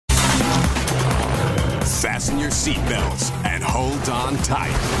Fasten your seatbelts and hold on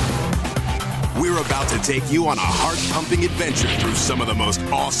tight. We're about to take you on a heart-pumping adventure through some of the most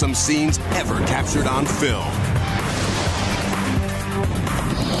awesome scenes ever captured on film.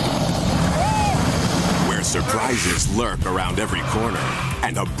 Where surprises lurk around every corner,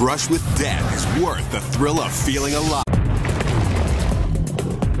 and a brush with death is worth the thrill of feeling alive.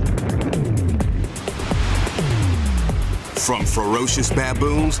 From ferocious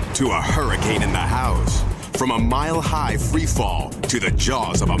baboons to a hurricane in the house. From a mile-high freefall to the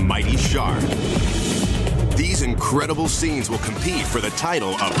jaws of a mighty shark. These incredible scenes will compete for the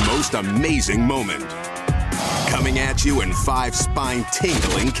title of Most Amazing Moment. Coming at you in 5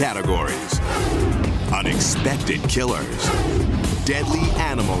 spine-tingling categories. Unexpected killers. Deadly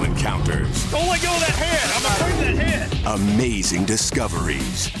animal encounters. Don't let go of that head! I'm afraid of that head! Amazing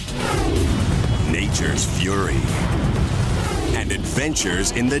discoveries. Nature's fury. And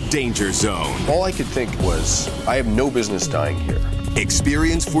adventures in the danger zone. All I could think was, I have no business dying here.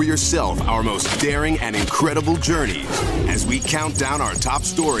 Experience for yourself our most daring and incredible journeys as we count down our top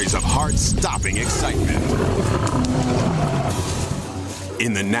stories of heart-stopping excitement.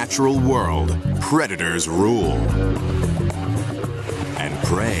 In the natural world, predators rule. And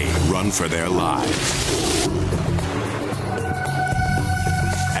prey run for their lives.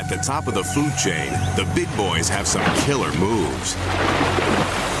 At the top of the food chain, the big boys have some killer moves.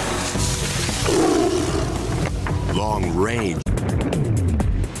 Long range.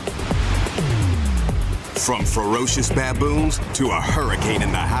 From ferocious baboons to a hurricane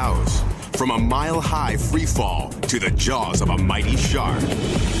in the house. From a mile-high freefall to the jaws of a mighty shark.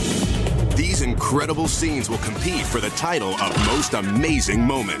 These incredible scenes will compete for the title of Most Amazing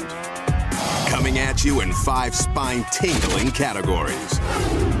Moment. Coming at you in 5 spine-tingling categories.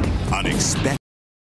 Unexpected.